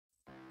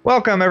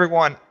Welcome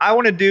everyone. I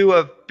want to do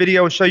a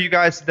video show you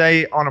guys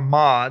today on a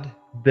mod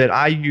that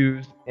I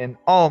use in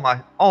all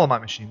of my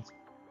machines,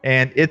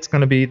 and it's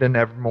going to be the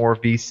Nevermore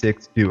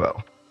V6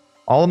 Duo.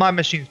 All of my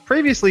machines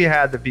previously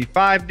had the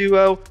V5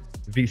 Duo.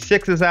 The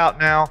V6 is out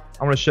now.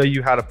 I'm going to show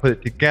you how to put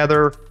it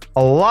together.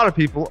 A lot of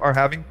people are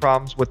having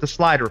problems with the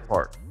slider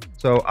part,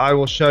 so I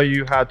will show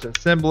you how to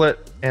assemble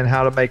it and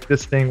how to make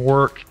this thing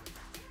work,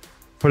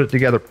 put it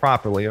together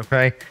properly.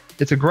 Okay,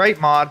 it's a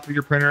great mod for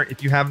your printer.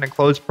 If you have an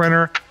enclosed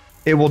printer,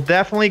 it will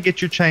definitely get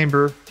your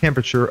chamber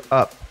temperature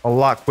up a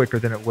lot quicker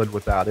than it would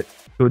without it.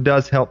 So it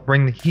does help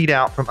bring the heat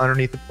out from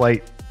underneath the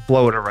plate,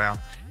 blow it around.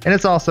 And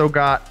it's also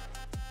got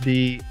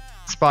the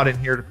spot in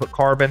here to put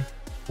carbon,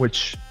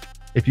 which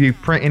if you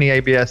print any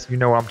ABS, you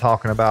know what I'm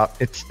talking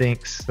about. It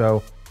stinks,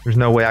 so there's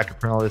no way I could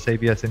print all this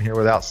ABS in here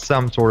without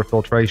some sort of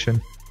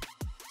filtration.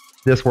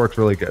 This works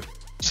really good.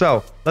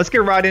 So let's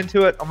get right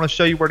into it. I'm gonna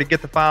show you where to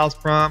get the files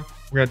from.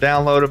 We're gonna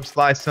download them,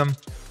 slice them,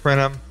 print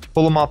them,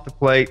 pull them off the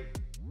plate,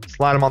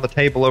 slide them on the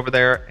table over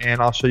there,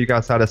 and I'll show you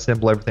guys how to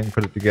assemble everything and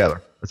put it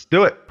together. Let's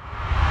do it.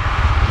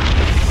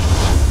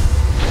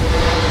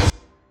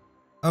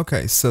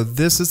 Okay, so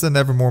this is the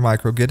Nevermore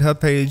Micro GitHub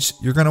page.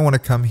 You're going to want to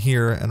come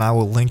here, and I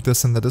will link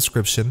this in the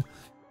description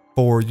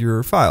for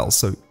your files.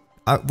 So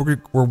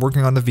we're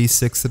working on the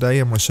V6 today.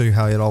 I'm going to show you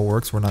how it all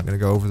works. We're not going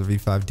to go over the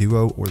V5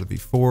 Duo or the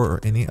V4 or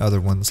any other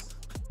ones.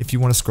 If you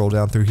want to scroll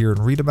down through here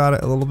and read about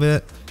it a little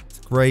bit, it's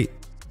great.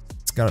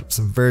 It's got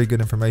some very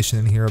good information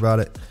in here about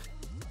it.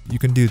 You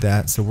can do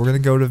that. So we're going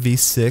to go to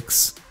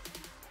V6.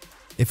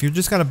 If you've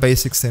just got a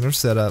basic standard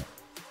setup,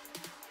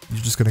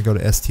 you're just going to go to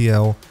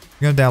STL.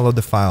 You're going to download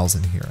the files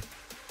in here.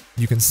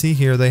 You can see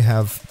here they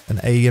have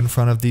an A in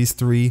front of these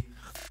three.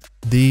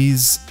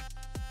 These,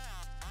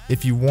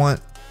 if you want,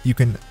 you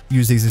can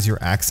use these as your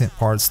accent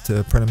parts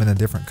to print them in a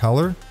different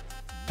color.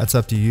 That's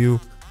up to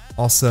you.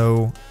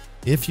 Also,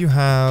 if you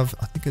have,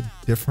 I think, a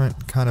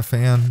different kind of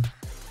fan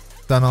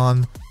done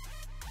on,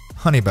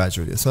 Honey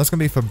Badger it is. So that's going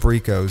to be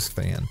Fabrico's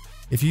fan.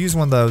 If you use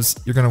one of those,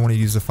 you're going to want to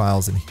use the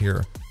files in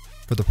here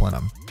for the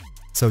plenum.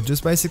 So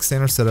just basic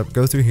standard setup,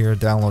 go through here,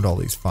 download all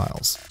these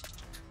files.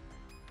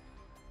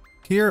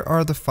 Here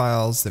are the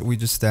files that we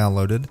just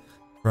downloaded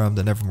from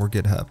the Nevermore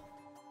GitHub.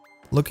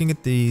 Looking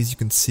at these, you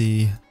can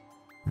see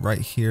right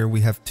here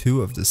we have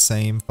two of the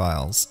same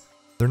files.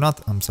 They're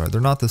not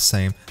the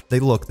same. They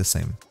look the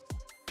same.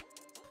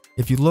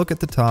 If you look at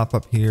the top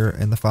up here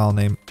in the file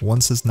name, one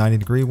says 90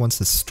 degree, one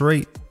says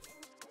straight.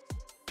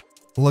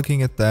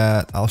 Looking at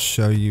that, I'll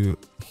show you.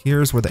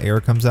 Here's where the air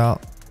comes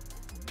out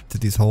to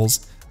these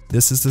holes.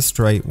 This is the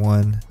straight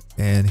one,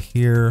 and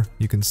here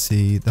you can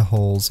see the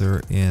holes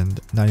are in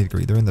 90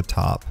 degree. They're in the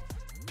top.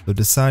 So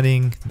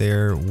deciding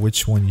there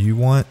which one you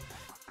want,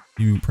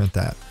 you print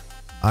that.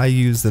 I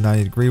use the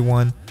 90 degree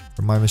one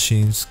for my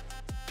machines.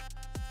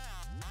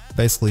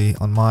 Basically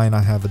on mine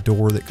I have a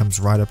door that comes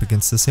right up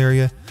against this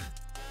area.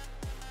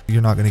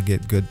 You're not going to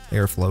get good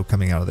airflow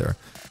coming out of there.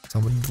 So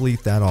I'm going to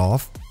delete that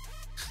off.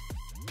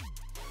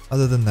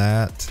 Other than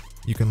that,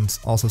 you can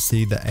also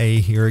see the A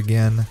here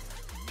again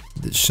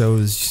that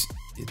shows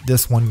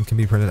this one can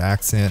be printed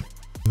accent.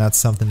 And that's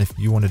something, if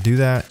you want to do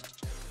that,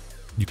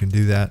 you can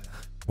do that,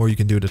 or you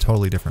can do it a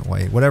totally different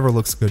way. Whatever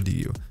looks good to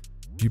you.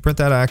 If you print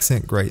that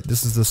accent, great.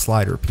 This is the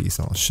slider piece.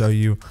 I'll show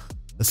you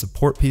the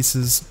support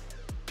pieces.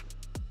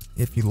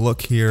 If you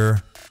look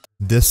here,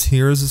 this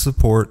here is a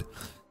support.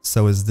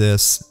 So is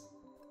this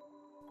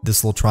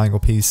little triangle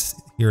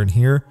piece here and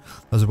here.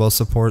 Those are both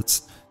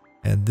supports.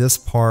 And this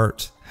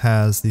part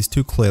has these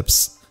two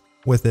clips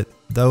with it.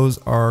 Those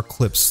are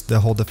clips that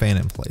hold the fan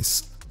in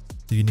place.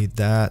 So you need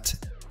that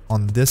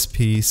on this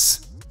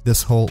piece.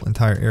 This whole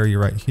entire area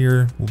right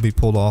here will be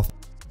pulled off.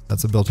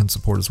 That's a built-in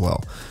support as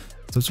well.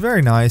 So it's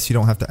very nice. You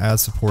don't have to add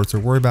supports or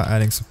worry about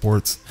adding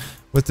supports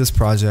with this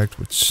project,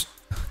 which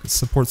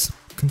supports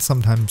can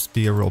sometimes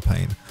be a real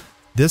pain.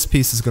 This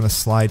piece is going to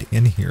slide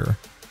in here.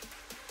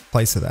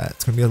 Place of that.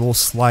 It's going to be a little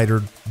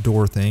slider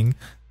door thing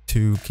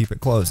to keep it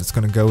closed. It's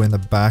going to go in the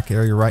back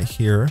area right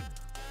here.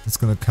 It's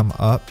going to come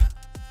up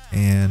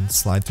and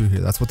slide through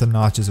here. That's what the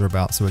notches are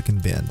about, so it can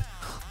bend.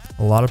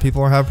 A lot of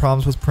people are having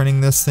problems with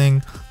printing this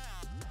thing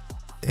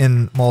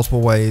in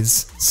multiple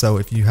ways. So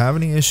if you have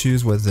any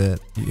issues with it,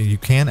 you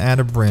can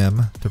add a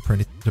brim to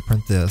print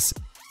this.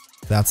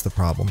 That's the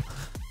problem.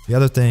 The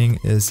other thing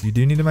is you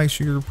do need to make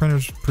sure your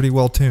printer's pretty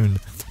well tuned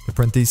to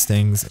print these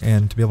things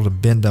and to be able to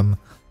bend them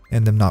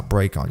and them not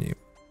break on you.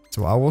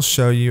 So I will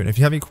show you, and if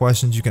you have any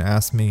questions, you can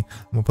ask me.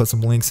 I'm gonna put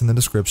some links in the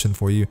description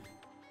for you.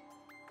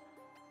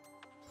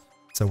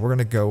 So we're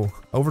gonna go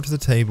over to the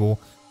table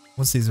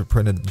once these are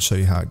printed and show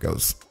you how it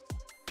goes.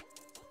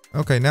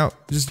 Okay, now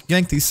just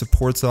yank these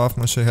supports off. I'm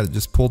gonna show you how to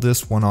just pull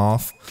this one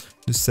off.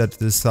 Just set to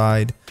the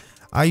side.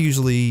 I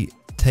usually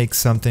take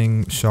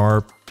something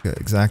sharp, an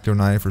X-Acto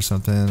knife or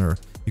something, or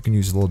you can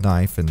use a little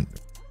knife and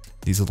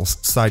these little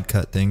side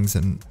cut things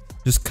and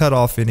just cut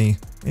off any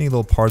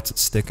little parts that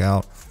stick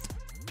out.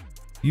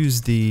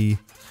 Use the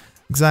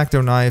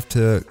X-Acto knife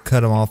to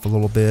cut them off a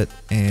little bit,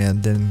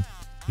 and then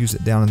use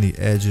it down on the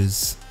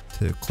edges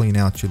to clean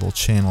out your little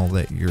channel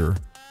that you're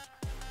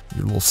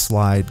your little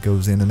slide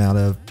goes in and out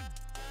of.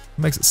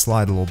 It makes it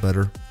slide a little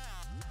better.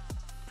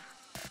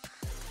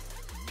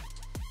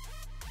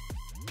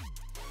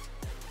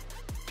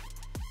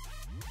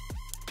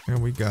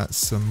 And we got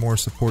some more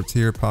supports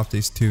here. Pop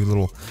these two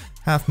little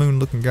half moon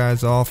looking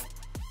guys off.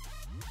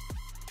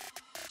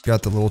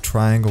 Got the little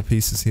triangle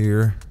pieces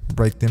here.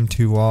 Break them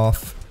two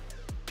off.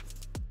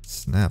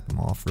 Snap them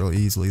off real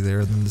easily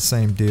there. Then the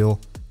same deal.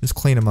 Just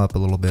clean them up a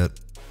little bit.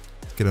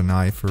 Get a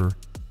knife or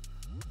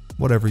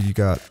whatever you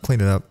got. Clean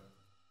it up.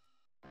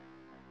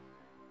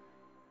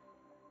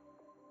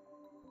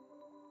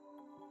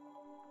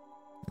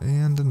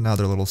 And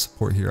another little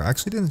support here. I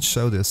actually didn't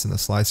show this in the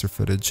slicer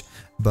footage,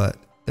 but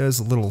there's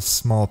a little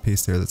small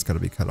piece there that's got to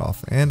be cut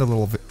off, and a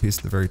little piece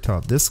at the very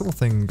top. This little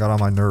thing got on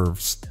my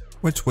nerves,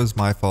 which was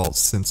my fault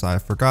since I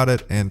forgot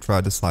it and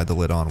tried to slide the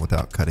lid on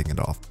without cutting it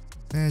off.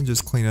 And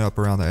just clean it up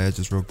around the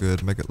edges real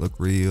good, make it look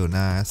real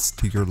nice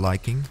to your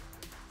liking.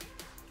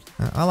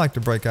 I like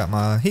to break out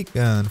my heat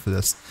gun for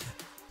this.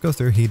 Go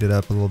through, heat it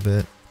up a little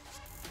bit.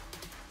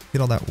 Get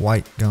all that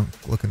white gunk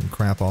looking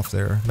crap off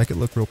there. Make it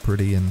look real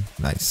pretty and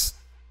nice.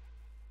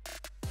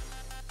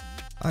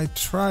 I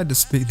tried to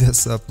speed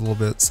this up a little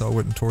bit so I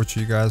wouldn't torture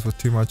you guys with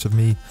too much of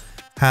me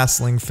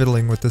hassling,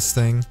 fiddling with this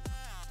thing.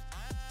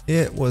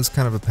 It was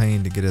kind of a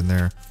pain to get in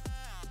there.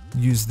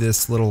 Use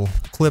this little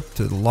clip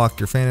to lock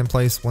your fan in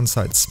place. One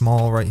side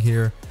small right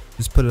here.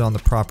 Just put it on the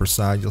proper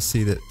side. You'll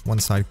see that one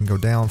side can go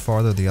down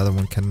farther, the other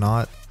one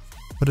cannot.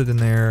 Put it in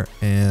there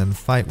and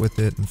fight with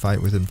it and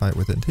fight with it and fight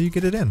with it until you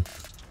get it in.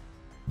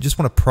 You just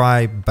want to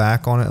pry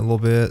back on it a little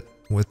bit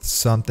with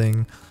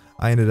something.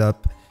 I ended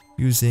up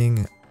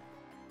using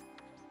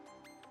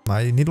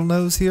my needle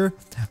nose here.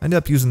 I ended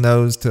up using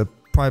those to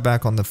pry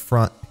back on the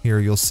front here,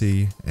 you'll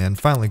see, and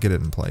finally get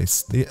it in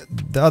place. The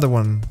other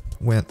one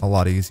went a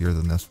lot easier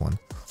than this one.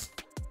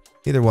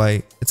 Either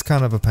way, it's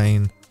kind of a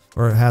pain,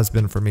 or it has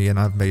been for me, and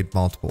I've made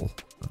multiple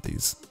of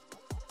these.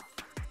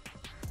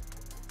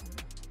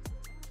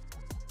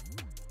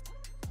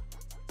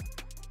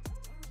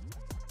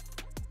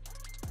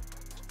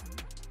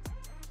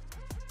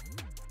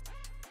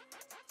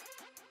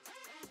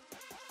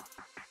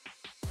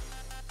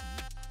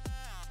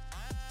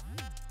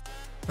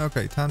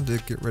 Okay, time to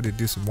get ready to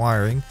do some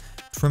wiring.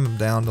 Trim them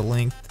down to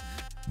length.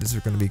 These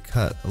are going to be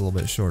cut a little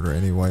bit shorter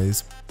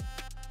anyways.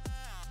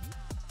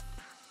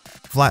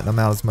 Flatten them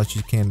out as much as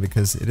you can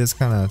because it is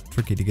kind of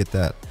tricky to get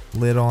that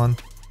lid on.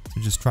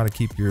 So just try to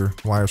keep your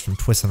wires from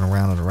twisting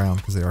around and around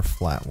because they are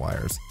flat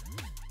wires.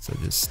 So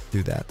just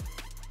do that.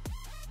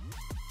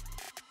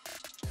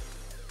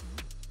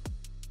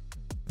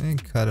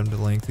 And cut them to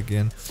length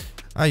again.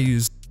 I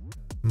used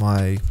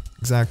my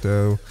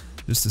X-Acto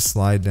just to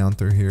slide down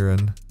through here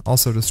and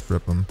also to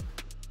strip them.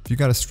 If you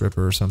got a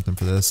stripper or something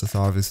for this, it's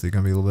obviously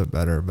going to be a little bit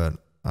better, but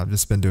I've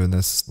just been doing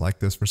this like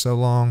this for so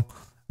long,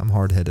 I'm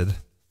hard-headed.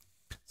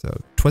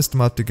 So twist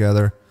them up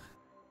together,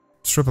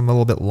 strip them a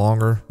little bit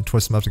longer and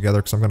twist them up together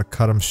because I'm going to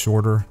cut them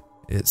shorter.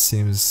 It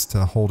seems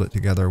to hold it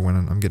together when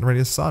I'm getting ready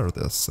to solder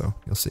this, so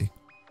you'll see.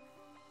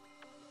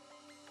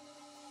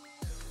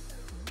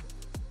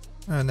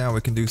 And now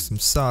we can do some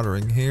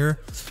soldering here.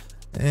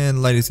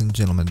 And ladies and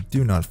gentlemen,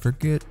 do not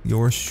forget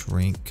your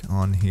shrink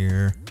on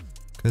here,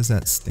 because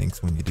that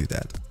stinks when you do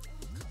that.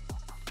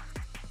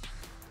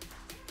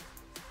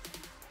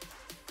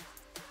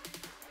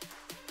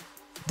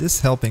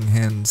 This helping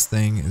hands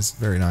thing is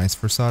very nice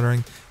for soldering.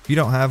 If you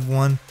don't have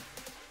one,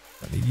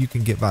 you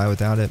can get by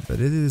without it, but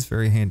it is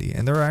very handy.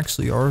 And there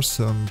actually are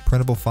some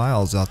printable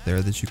files out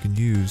there that you can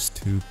use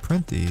to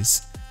print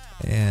these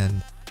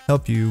and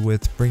help you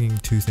with bringing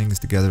two things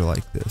together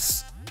like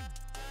this.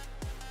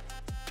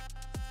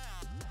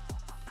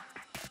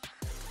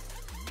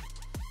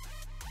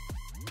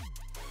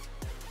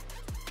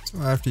 So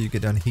after you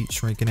get done heat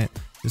shrinking it,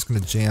 just going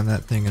to jam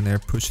that thing in there,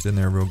 push it in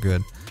there real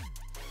good.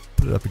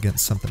 Put it up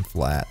against something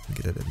flat and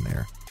get it in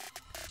there.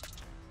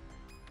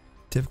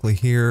 Typically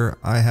here,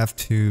 I have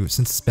to,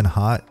 since it's been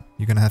hot,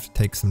 you're going to have to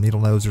take some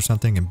needle nose or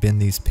something and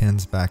bend these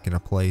pins back into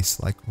place,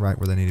 like right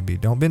where they need to be.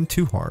 Don't bend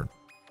too hard.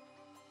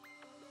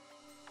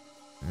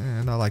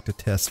 And I like to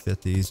test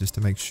fit these just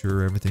to make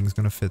sure everything's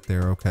going to fit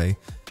there okay.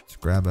 Just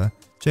grab a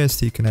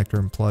JST connector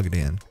and plug it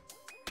in.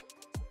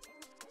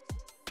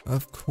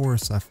 Of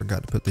course, I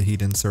forgot to put the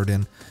heat insert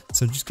in.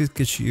 So just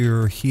get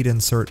your heat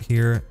insert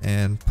here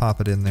and pop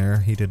it in there,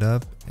 heat it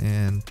up,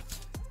 and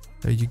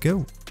there you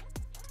go.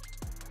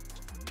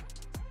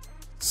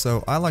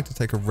 So I like to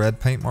take a red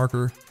paint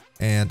marker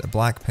and a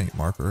black paint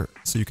marker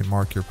so you can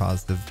mark your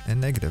positive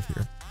and negative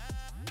here.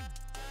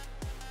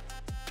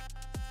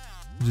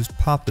 Just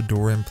pop the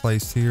door in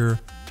place here,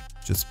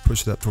 just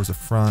push it up towards the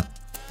front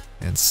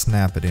and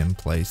snap it in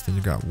place. Then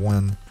you got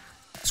one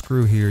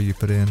screw here you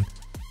put in,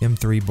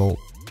 M3 bolt.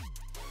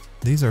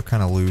 These are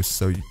kind of loose,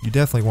 so you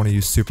definitely want to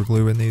use super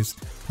glue in these.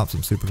 Pop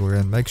some super glue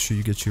in. Make sure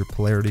you get your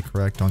polarity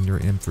correct on your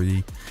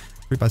M3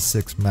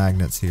 3x6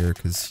 magnets here,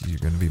 because you're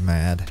going to be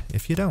mad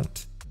if you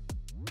don't.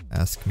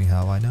 Ask me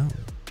how I know.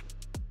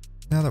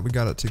 Now that we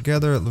got it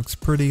together, it looks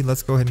pretty.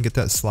 Let's go ahead and get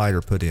that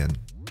slider put in.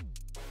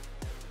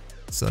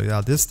 So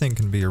yeah, this thing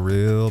can be a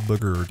real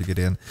booger to get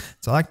in.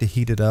 So I like to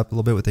heat it up a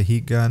little bit with a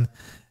heat gun.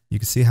 You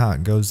can see how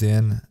it goes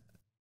in.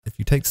 If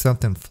you take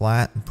something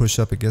flat and push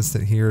up against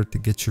it here to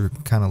get your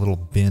kind of little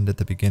bend at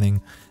the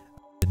beginning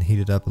and heat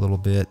it up a little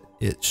bit,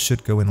 it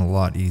should go in a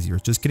lot easier.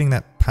 Just getting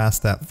that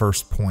past that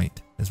first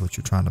point is what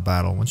you're trying to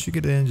battle. Once you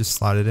get it in, just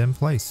slide it in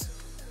place.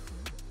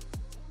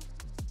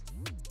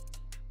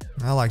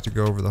 I like to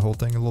go over the whole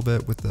thing a little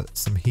bit with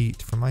some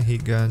heat from my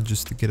heat gun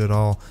just to get it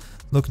all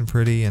looking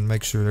pretty and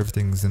make sure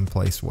everything's in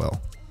place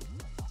well.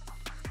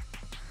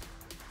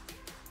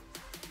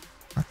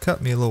 I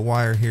cut me a little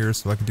wire here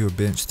so I can do a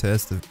bench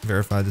test to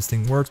verify this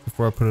thing works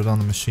before I put it on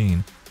the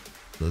machine.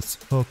 Let's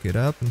hook it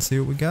up and see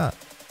what we got.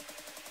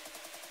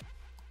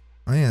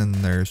 And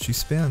there she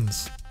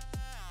spins.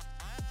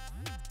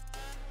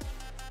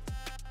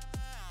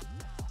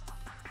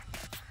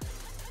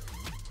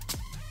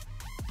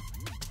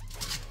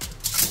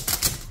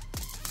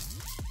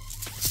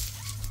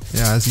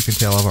 Yeah, as you can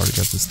tell, I've already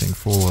got this thing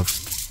full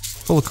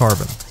of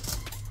carbon.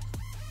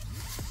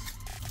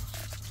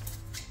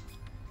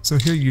 So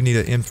here you need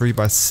an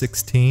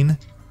M3x16.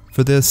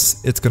 For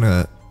this, it's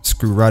gonna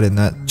screw right in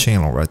that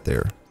channel right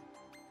there.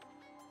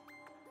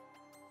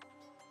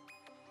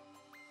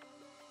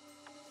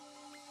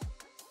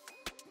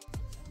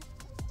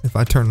 If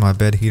I turn my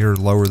bed heater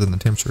lower than the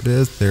temperature it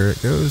is, there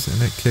it goes,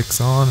 and it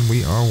kicks on, and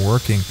we are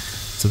working.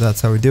 So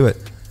that's how we do it.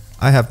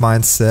 I have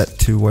mine set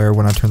to where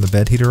when I turn the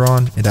bed heater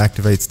on, it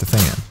activates the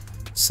fan.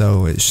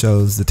 So it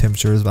shows the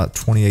temperature is about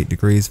 28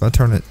 degrees. If I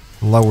turn it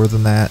lower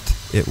than that,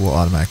 it will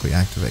automatically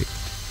activate.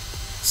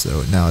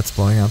 So now it's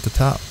blowing out the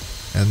top.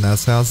 And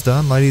that's how it's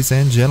done, ladies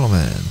and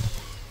gentlemen.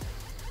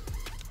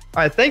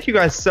 Alright, thank you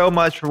guys so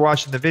much for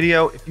watching the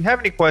video. If you have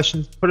any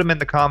questions, put them in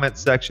the comments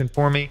section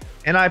for me.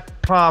 And I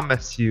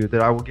promise you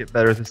that I will get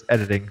better at this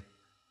editing.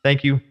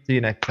 Thank you. See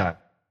you next time.